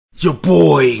your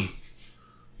boy,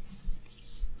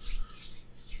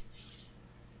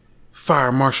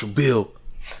 Fire Marshal Bill,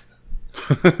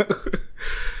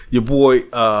 your boy,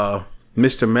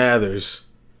 Mr. Mathers,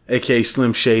 aka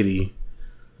Slim Shady,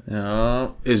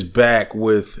 is back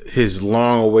with his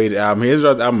long-awaited album. He has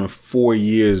dropped the album in 4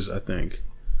 years, I think.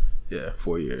 Yeah,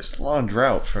 4 years. Long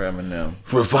drought for Eminem.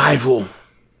 Revival.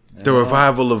 Yeah. The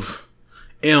revival of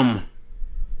M.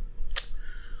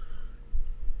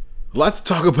 A lot to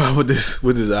talk about with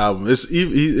this album. It's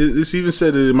even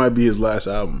said that it might be his last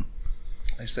album.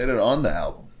 They said it on the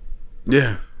album.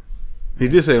 Yeah, he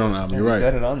did say it on the album. Yeah, You're right. He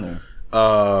said it on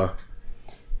there.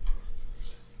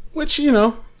 Which, you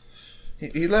know,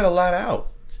 he let a lot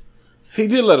out. He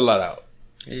did let a lot out.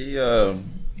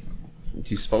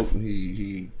 He spoke.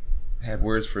 He had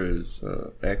words for his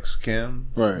ex Kim.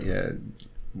 Right. He had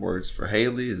words for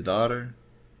Haley, his daughter.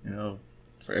 You know,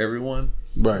 for everyone.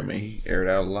 Right. I mean, he aired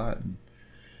out a lot and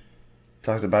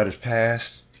talked about his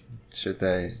past, shit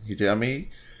that he did. I mean,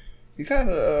 he kind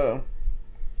of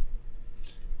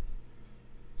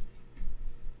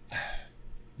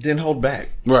didn't hold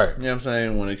back. Right. You know what I'm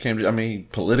saying? When it came to, I mean,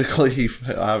 politically,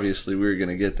 obviously, we were going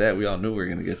to get that. We all knew we were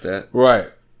going to get that. Right.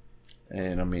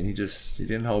 And, I mean, he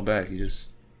didn't hold back. He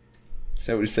just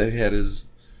said what he said. He had his,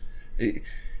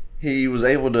 he was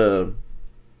able to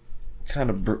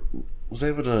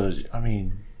I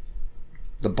mean,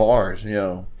 the bars, you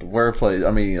know, the wordplay.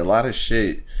 I mean, a lot of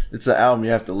shit. It's an album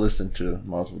you have to listen to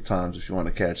multiple times if you want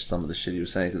to catch some of the shit he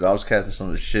was saying. Because I was catching some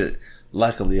of the shit,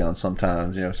 luckily, on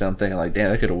sometimes. You know what I'm saying? I'm thinking like,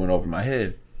 damn, that could have went over my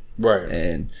head. Right.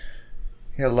 And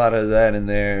he had a lot of that in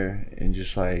there, and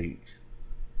just like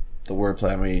the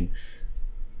wordplay. I mean,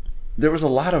 there was a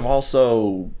lot of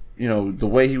also, you know, the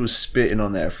way he was spitting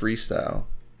on that freestyle.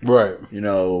 Right. You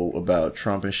know, about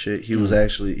Trump and shit. He was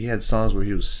actually, he had songs where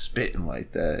he was spitting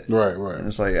like that. Right, right. And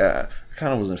it's like, I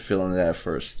kind of wasn't feeling that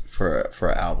for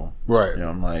an album. Right. You know,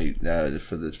 I'm like,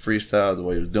 for the freestyle, the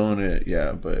way he was doing it,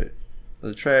 yeah. But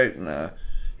the track, nah.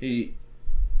 He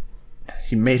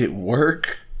made it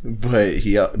work, but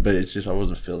it's just, I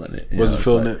wasn't feeling it. Wasn't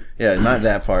feeling it? Yeah, not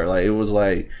that part. Like, it was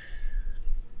like,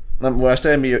 when I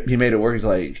said he made it work, it's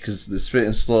like, because the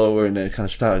spitting slower and then kind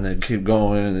of stop and then keep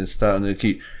going and then stop and then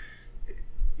keep.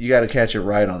 You got to catch it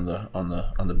right on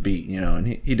the beat, you know, and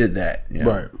he did that, you know?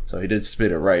 Right. So he did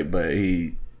spit it right, but I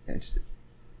think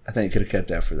he could have kept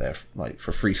that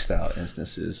for freestyle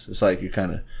instances. It's like you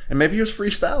kind of, and maybe he was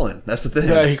freestyling. That's the thing.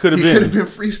 Yeah, he could have been. Could have been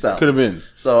freestyling. Could have been.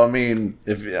 So I mean,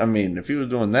 if he was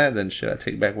doing that, then should I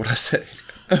take back what I said?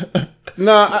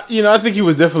 Nah, I think he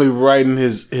was definitely writing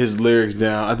his lyrics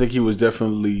down. I think he was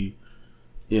definitely,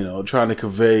 trying to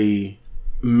convey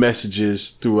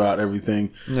messages throughout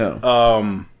everything.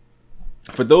 No.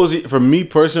 For me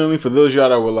personally, for those y'all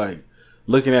that were like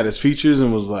looking at his features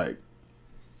and was like,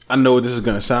 I know what this is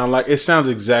gonna sound like. It sounds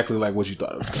exactly like what you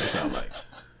thought it was gonna sound like.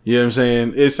 You know what I'm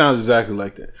saying? It sounds exactly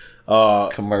like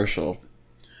that. Commercial.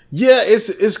 Yeah,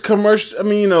 it's commercial. I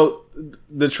mean,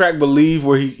 the track "Believe"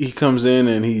 where he comes in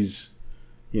and he's,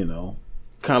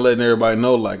 kind of letting everybody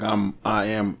know like I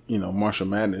am, Marshall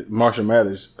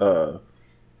Mathers.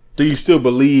 Do you still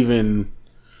believe in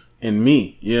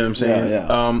me? You know what I'm saying?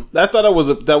 Yeah. I thought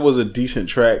that was a decent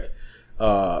track.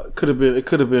 It could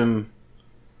have been,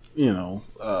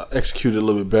 executed a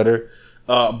little bit better.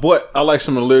 But I like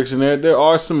some of the lyrics in there. There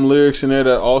are some lyrics in there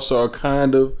that also are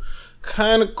kind of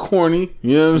corny.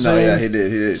 You know what I'm saying? Yeah, he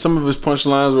did. Some of his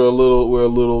punchlines were a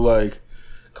little like,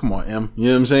 come on, M. You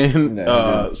know what I'm saying?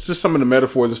 Yeah, it's just some of the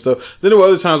metaphors and stuff. Then there were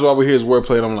other times where I would hear his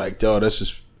wordplay and I'm like, yo, that's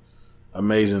just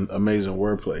amazing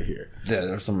wordplay here. Yeah,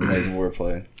 there's some amazing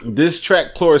wordplay. This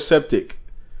track, Chloroseptic,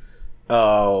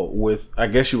 with, I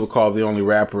guess you would call the only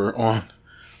rapper on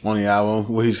the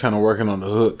album, where he's kind of working on the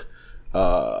hook.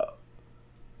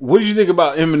 What did you think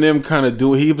about Eminem kind of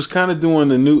doing? He was kind of doing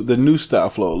the new style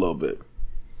flow a little bit.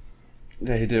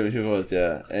 Yeah, he did. He was,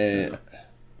 yeah. And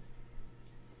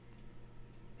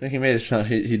I think he made it sound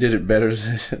he did it better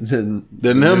than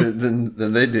them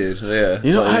than they did. Yeah,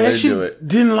 I actually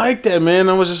didn't like that, man.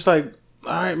 I was just like,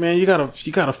 all right, man, you gotta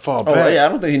fall back. Oh yeah, I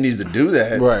don't think he needs to do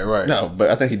that. Right. No, but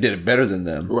I think he did it better than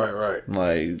them. Right.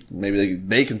 Like maybe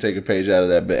they can take a page out of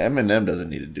that, but Eminem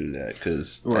doesn't need to do that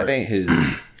because that ain't his.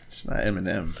 It's not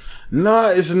Eminem. No,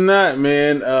 it's not,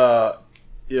 man.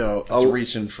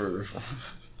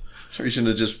 It's reaching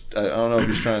to just, I don't know if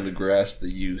he's trying to grasp the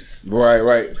youth.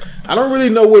 Right. I don't really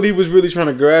know what he was really trying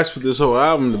to grasp with this whole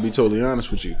album, to be totally honest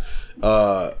with you.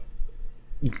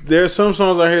 There's some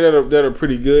songs I hear that are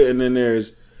pretty good, and then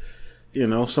there's,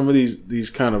 some of these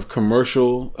kind of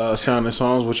commercial sounding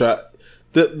songs, which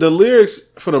the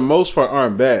lyrics for the most part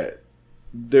aren't bad.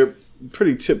 They're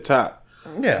pretty tip top.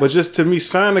 Yeah. But just to me,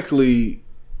 sonically,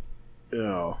 you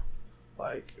know,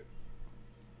 like,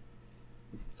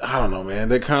 I don't know, man.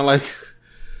 They're kind of like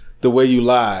The Way You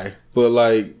Lie, but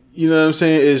like, you know what I'm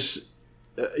saying? It's,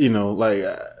 you know, like,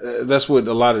 that's what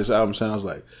a lot of this album sounds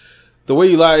like. The Way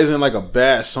You Lie isn't like a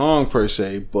bad song per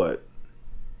se, but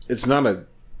it's not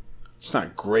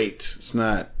great. It's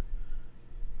not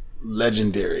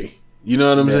legendary. You know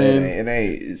what I'm saying?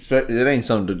 It ain't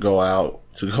something to go out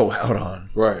on.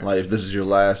 Right. Like if this is your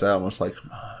last album, it's like,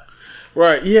 come on.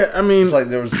 Right. Yeah. I mean,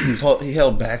 it's like he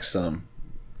held back some,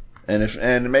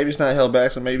 and maybe it's not held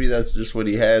back, so maybe that's just what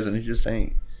he has, and he just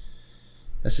ain't.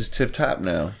 That's just tip top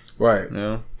now. Right. You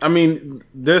know? I mean,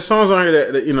 there's songs on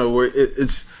here that you know where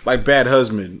it's like Bad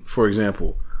Husband, for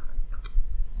example.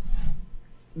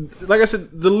 Like I said,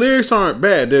 the lyrics aren't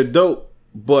bad; they're dope,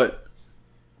 but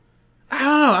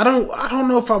I don't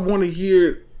know if I want to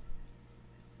hear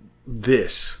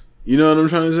this. You know what I'm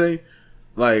trying to say?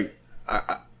 Like,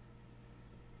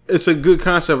 it's a good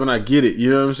concept, and I get it. You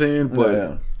know what I'm saying?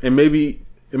 But and maybe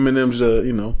Eminem's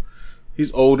you know,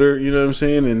 he's older. You know what I'm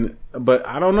saying? But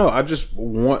I don't know. I just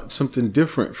want something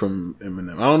different from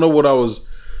Eminem. I don't know what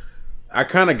I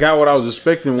kind of got what I was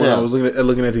expecting when I was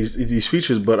looking at these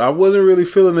features, but I wasn't really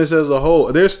feeling this as a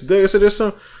whole. There's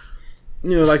some,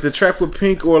 you know, like the track with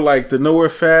Pink, or like the Nowhere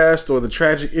Fast, or the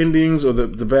Tragic Endings, or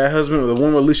the Bad Husband, or the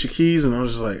one with Alicia Keys, and I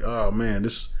was just like, oh man,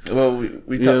 this. Well,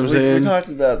 we talked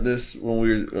about this when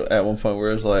we were at one point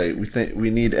where it's like we think we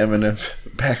need Eminem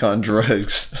back on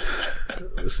drugs.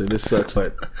 Listen, this sucks,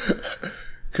 but.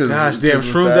 Gosh damn,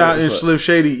 Shroomed Out and Slim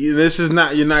Shady. This is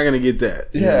not. You're not gonna get that.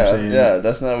 You know what I'm saying? Yeah,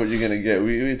 that's not what you're gonna get.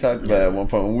 We talked about it at one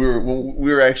point when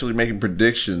we were actually making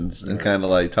predictions and kind of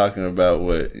like talking about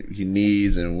what he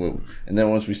needs and then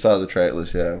once we saw the track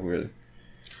list,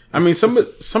 I mean, some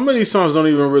of these songs don't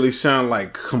even really sound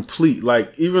like complete.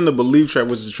 Like even the Believe track,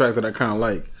 which is a track that I kind of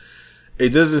like,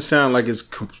 it doesn't sound like it's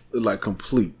like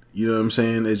complete. You know what I'm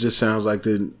saying? It just sounds like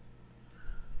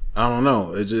I don't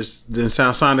know. It just didn't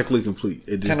sound sonically complete.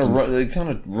 It just they kind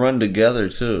of run together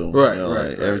too, right? You know, right,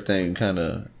 like everything kind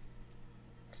of.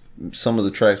 Some of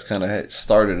the tracks kind of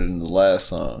started in the last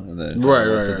song, and then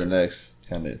went to the next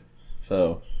kind of.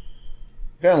 So,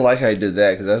 I kind of like how he did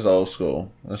that because that's old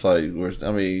school. That's like,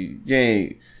 I mean,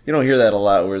 you don't hear that a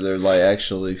lot where they're like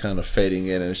actually kind of fading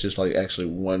in, and it's just like actually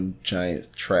one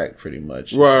giant track, pretty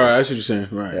much. Right. That's what you're saying.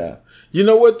 Right. Yeah. You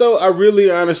know what though? I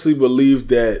really honestly believe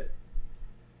that.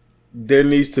 There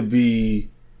needs to be.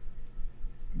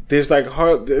 There's like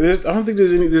hard. I don't think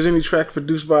there's any track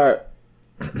produced by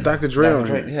Dr. Dre on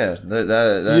here. Yeah, that you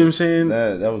know what I'm saying?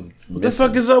 That was. What the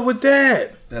fuck is up with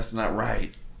that? That's not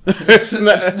right. That's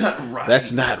not right.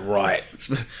 That's not right. It's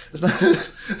not.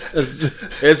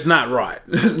 It's not right.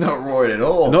 It's not right at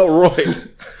all. Not right.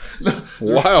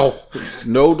 Wow.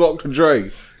 No Dr. Dre.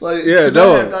 Like yeah,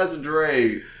 no. Have Dr.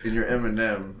 Dre in your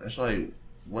Eminem. It's like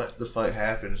what the fuck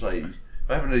happened? It's like.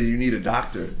 What happened to you need a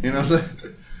doctor? You know what I'm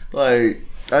saying? Like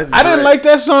I didn't like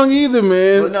that song either,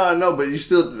 man. But no, but you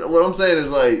still. What I'm saying is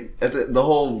like at the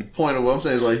whole point of what I'm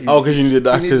saying is like. Because you need a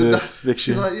doctor to fix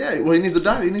you. He's like, yeah, well, he needs a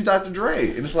doctor. He needs Dr.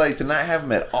 Dre, and it's like to not have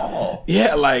him at all.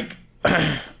 Yeah, like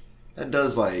that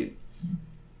does like.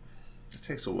 It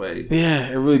takes away.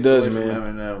 Yeah, it really does, man.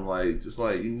 From Eminem, like just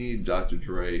like you need Dr.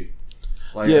 Dre.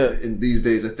 Like in these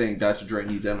days, I think Dr. Dre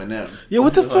needs Eminem. Yeah,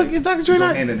 what the fuck is Dr. Dre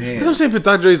not? Hand in hand. Because I'm saying, but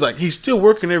Dr. Dre's like he's still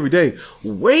working every day.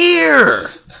 Where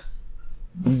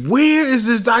is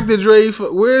this Dr. Dre?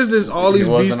 Where is this? All these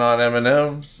beats? Wasn't on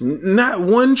Eminem's. Not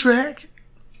one track.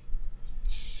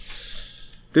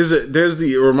 There's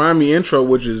the Remind Me intro,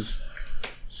 which is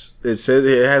it says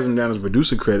it has him down as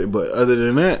producer credit, but other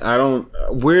than that, I don't.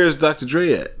 Where is Dr.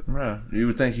 Dre at? Yeah, you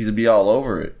would think he'd be all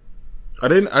over it. Are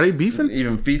they beefing?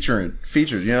 Even featured,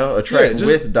 you know, a track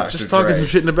with Dr. Just talking Dre. some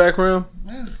shit in the background.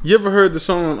 Yeah. You ever heard the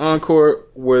song on Encore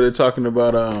where they're talking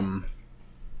about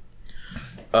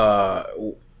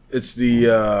it's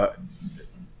the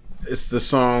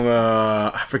song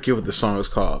I forget what the song is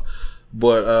called,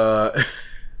 but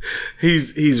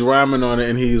he's rhyming on it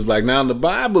and he's like, now in the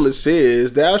Bible it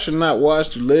says thou shalt not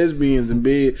watch the lesbians in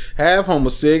bed, have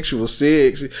homosexual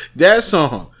sex. That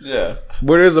song. Yeah.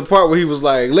 But there's a part where he was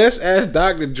like, let's ask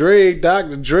Dr. Dre,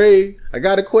 I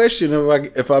got a question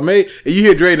if I may. And you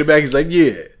hear Dre in the back, he's like,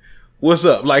 yeah, what's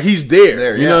up? Like he's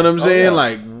there. You know what I'm saying? Yeah.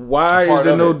 Like, why is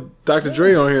there no Dr.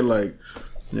 Dre on here? Like,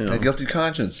 you know. A guilty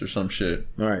conscience or some shit.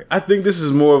 All right. I think this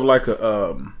is more of like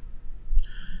a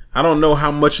I don't know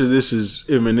how much of this is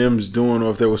Eminem's doing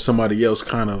or if there was somebody else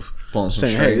kind of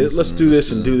saying, hey, let's do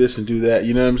this and do this and do that.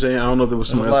 You know what I'm saying? I don't know if there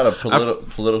was a lot of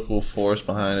political force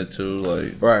behind it too.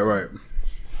 Like Right.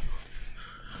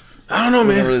 I don't know,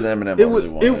 man. It wasn't really the Eminem I really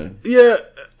wanted. Yeah,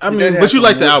 I mean, but you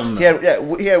liked the album.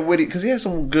 He had witty, because he had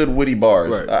some good witty bars.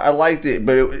 Right. I liked it,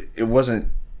 but it wasn't.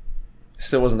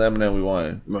 Still wasn't the Eminem we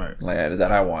wanted. Right. Like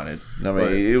that I wanted. I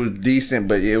mean, it was decent,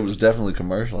 but it was definitely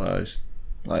commercialized.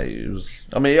 Like it was.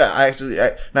 I mean,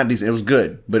 yeah, not decent. It was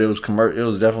good, but it was It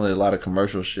was definitely a lot of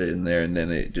commercial shit in there, and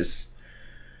then it just.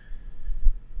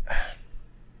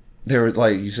 There were,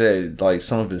 like you said, like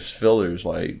some of his fillers,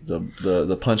 like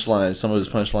the punchlines, some of his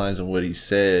punchlines and what he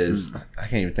says. I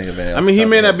can't even think of any. I mean, he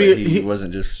may not be. He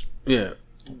wasn't just. Yeah,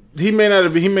 he may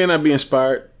not be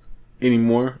inspired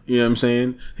anymore. You know what I'm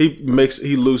saying?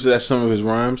 He loses at some of his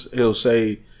rhymes. He'll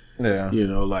say, yeah, you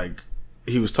know, like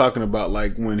he was talking about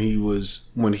like when he was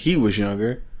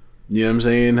younger. You know what I'm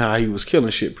saying? How he was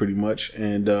killing shit pretty much,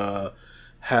 and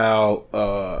how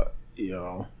you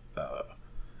know.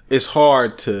 It's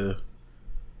hard to,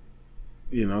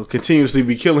 you know, continuously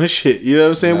be killing shit. You know what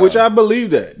I'm saying? No. Which I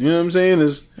believe that. You know what I'm saying?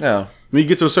 Is yeah. When you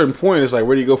get to a certain point, it's like,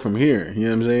 where do you go from here? You know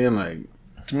what I'm saying? Like,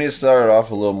 to me, it started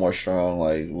off a little more strong,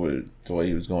 like with the way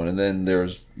he was going, and then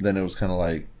it was kind of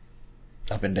like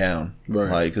up and down,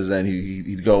 right? Like because then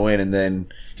he'd go in, and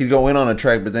then he'd go in on a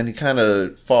track, but then he kind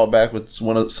of fall back with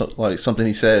like something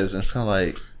he says, and it's kind of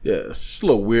like it's just a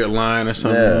little weird line or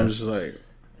something. Yeah. I'm just like.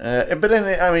 But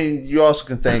then, I mean, you also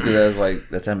can think of that as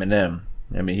like that's Eminem.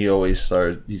 I mean, he always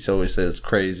says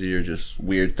crazy or just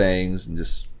weird things, and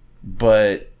just.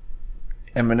 But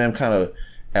Eminem kind of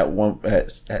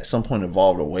at some point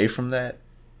evolved away from that,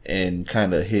 and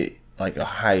kind of hit like a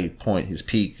high point, his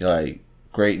peak, like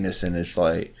greatness, and it's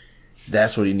like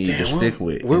that's what he needed to stick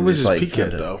with. Where was his like, peak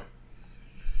at though?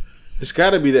 It's got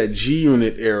to be that G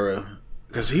Unit era,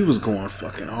 because he was going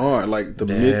fucking hard, like the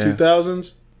mid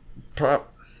 2000s.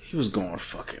 He was going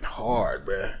fucking hard,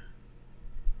 bruh.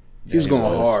 He was going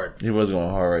hard. He was going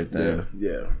hard right there.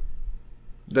 Yeah.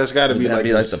 That's got to be like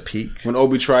the peak when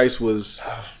Obi Trice was.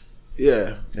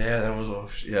 Yeah. Yeah, that was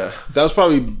That was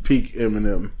probably peak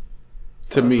Eminem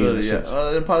to me. In a sense.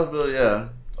 Impossibility, yeah,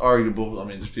 arguable. I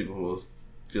mean, there's people who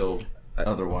feel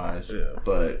otherwise. Yeah,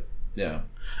 but yeah.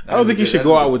 I don't think he should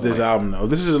go out with this album though.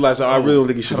 This is his last album. I really don't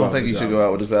think he should. I don't think he should go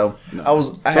out with this album.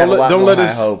 No. I had a lot more high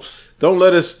hopes. Don't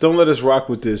let us rock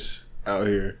with this out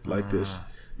here like this.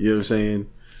 You know what I'm saying?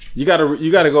 You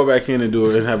gotta go back in and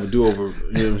do it and have a do over. You know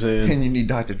what I'm saying? And you need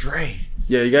Dr. Dre.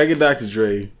 Yeah, you gotta get Dr.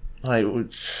 Dre. Like,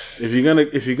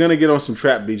 if you're gonna get on some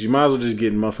trap beats, you might as well just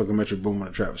get motherfucking Metro Boomin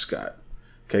and Travis Scott.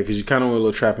 Okay, because you kind of went a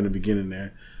little trap in the beginning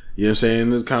there. You know what I'm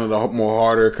saying? It's kind of the more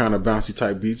harder, kind of bouncy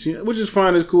type beats, which is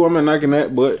fine. It's cool. I'm not knocking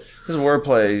that, but his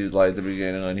wordplay, like the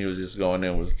beginning, when he was just going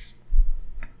in, was.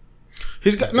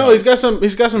 He's got some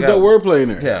dope wordplay in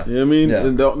there. Yeah, you know what I mean.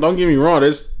 Yeah. Don't get me wrong.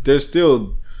 There's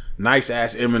still nice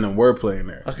ass Eminem wordplay in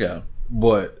there. Okay,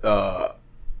 but all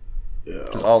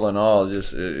in all,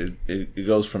 just it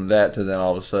goes from that to then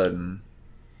all of a sudden,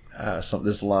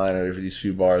 this line or these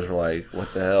few bars were like,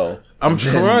 what the hell? I'm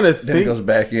trying to think. Then it goes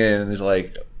back in and it's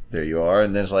like, there you are,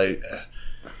 and then it's like,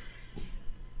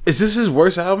 is this his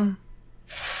worst album?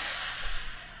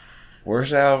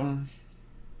 Worst album?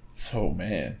 Oh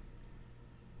man.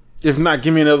 If not,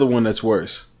 give me another one that's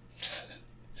worse.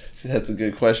 That's a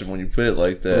good question when you put it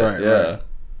like that. Right, yeah. Right.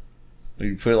 When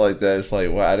you put it like that, it's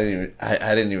like, wow, I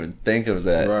didn't even think of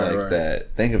that that.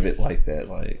 Think of it like that,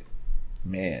 like,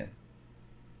 man.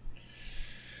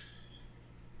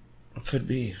 It could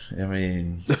be. I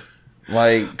mean,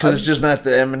 like, because it's just not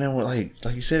the Eminem.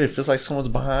 Like you said, it feels like someone's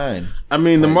behind. I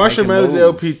mean, the Marshall Mathers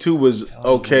LP2 was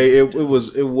okay. It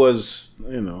was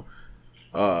you know,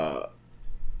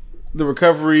 the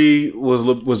recovery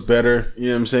was better. You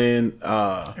know what I'm saying?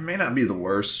 It may not be the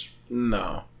worst.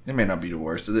 No, it may not be the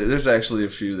worst. There's actually a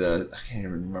few that I can't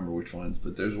even remember which ones,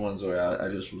 but there's ones where I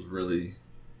just was really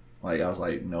like, I was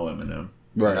like, no Eminem.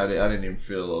 Right. I didn't even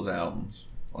feel those albums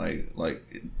like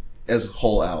as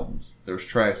whole albums. There was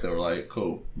tracks that were like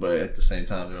cool, but at the same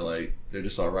time they're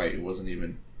just all right. It wasn't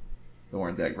even, they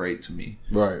weren't that great to me.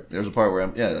 Right. There was a part where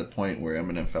that point where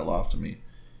Eminem fell off to me.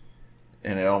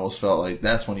 And it almost felt like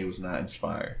that's when he was not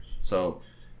inspired. So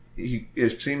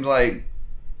it seems like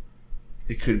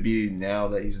it could be now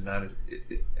that he's not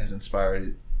as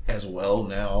inspired as well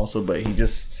now also, but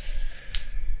it's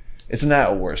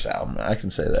not a worse album. I can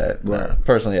say that. Right.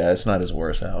 Personally, it's not his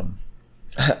worst album.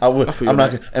 I'm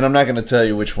not going to tell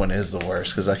you which one is the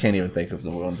worst because I can't even think of the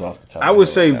ones off the top. I would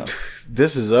say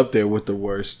this is up there with the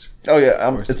worst. Oh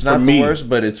yeah, it's not the worst,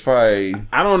 but it's probably.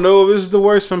 I don't know if this is the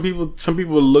worst. Some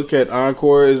people look at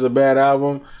Encore as a bad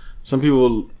album. Some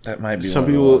people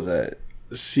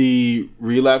see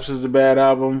Relapse as a bad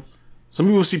album. Some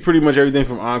people see pretty much everything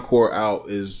from Encore out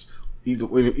is either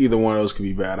one of those could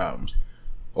be bad albums.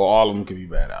 or all of them could be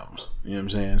bad albums. You know what I'm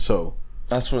saying? So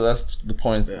that's the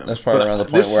point. Yeah. That's probably around the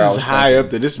point this where I was is high thinking.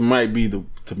 up there. This might be to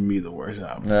me the worst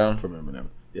album from Eminem.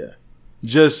 Yeah,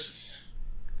 just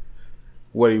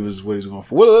what he was going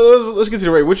for. Well, let's get to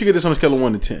the rate. What you get this on a scale of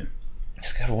 1 to 10?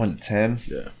 Scale of 1 to 10.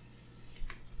 Yeah,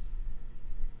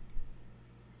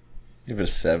 give it a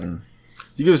 7.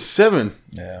 You give it a 7.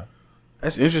 Yeah,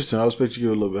 that's interesting. I was expecting you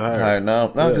to give it a little bit higher. Higher, no,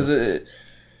 because it's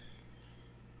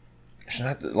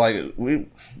not like we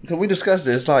discussed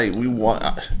it. It's like we want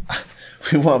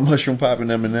mushroom popping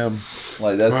Eminem.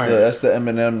 Like that's the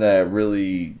Eminem that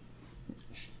really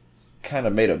kind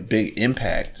of made a big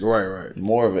impact. Right.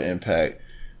 More of an impact.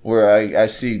 Where I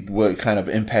see what kind of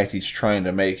impact he's trying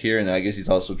to make here, and I guess he's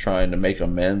also trying to make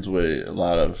amends with a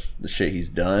lot of the shit he's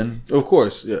done. Of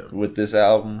course, yeah. With this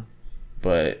album,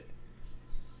 but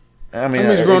I mean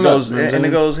he's grown up, and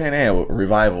it goes hand in hand with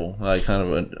revival, like kind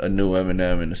of a new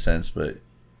Eminem in a sense. But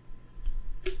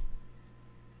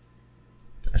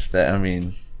if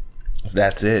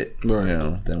that's it,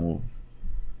 right. then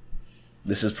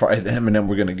this is probably the Eminem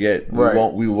we're gonna get.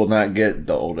 Right. We will not get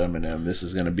the old Eminem. This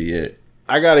is gonna be it.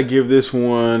 I gotta give this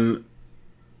one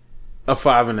a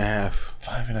 5.5.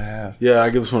 5.5. Yeah, I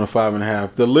give this one a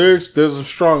 5.5. The lyrics, there's some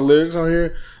strong lyrics on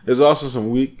here. There's also some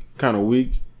weak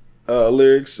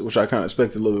lyrics, which I kind of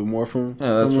expected a little bit more from.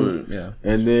 Yeah, that's what. Yeah.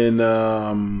 And then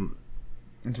some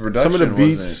of the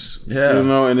beats,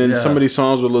 and then some of these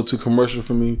songs were a little too commercial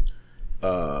for me.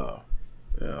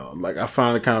 Like I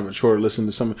found it kind of a chore to listen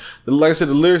to some. Like I said,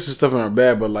 the lyrics and stuff aren't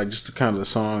bad, but like just the kind of the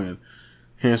song and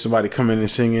hearing somebody come in and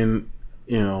singing,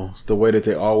 the way that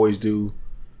they always do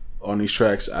on these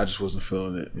tracks, I just wasn't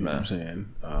feeling it. You know what I'm saying?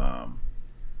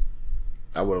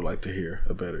 I would have liked to hear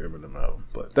a better Eminem album,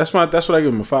 but that's what I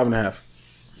give him, a 5.5.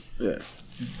 Yeah,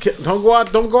 don't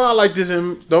go out like this,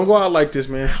 and don't go out like this,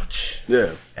 man. Ouch.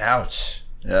 Yeah, ouch.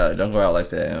 Yeah, don't go out like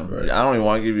that. Right. I don't even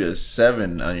want to give you a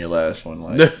 7 on your last one.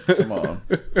 Like, come on.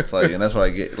 It's like, and that's what I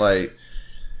get. Like,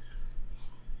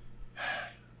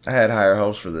 I had higher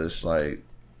hopes for this. Like,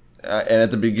 and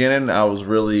at the beginning, I was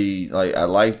really like, I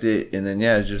liked it, and then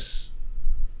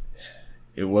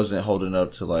it wasn't holding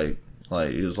up to like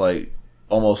it was like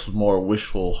almost more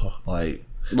wishful, like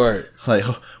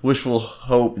wishful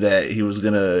hope that he was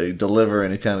gonna deliver,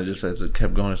 and it kind of just as it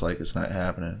kept going, it's like it's not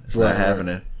happening. It's not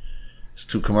happening. It's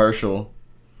too commercial,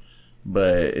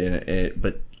 but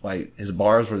like his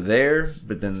bars were there,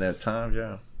 but then at times,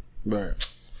 right.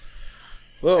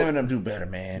 Well, Eminem do better,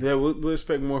 man. Yeah, we'll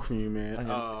expect more from you, man.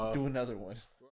 Do another one.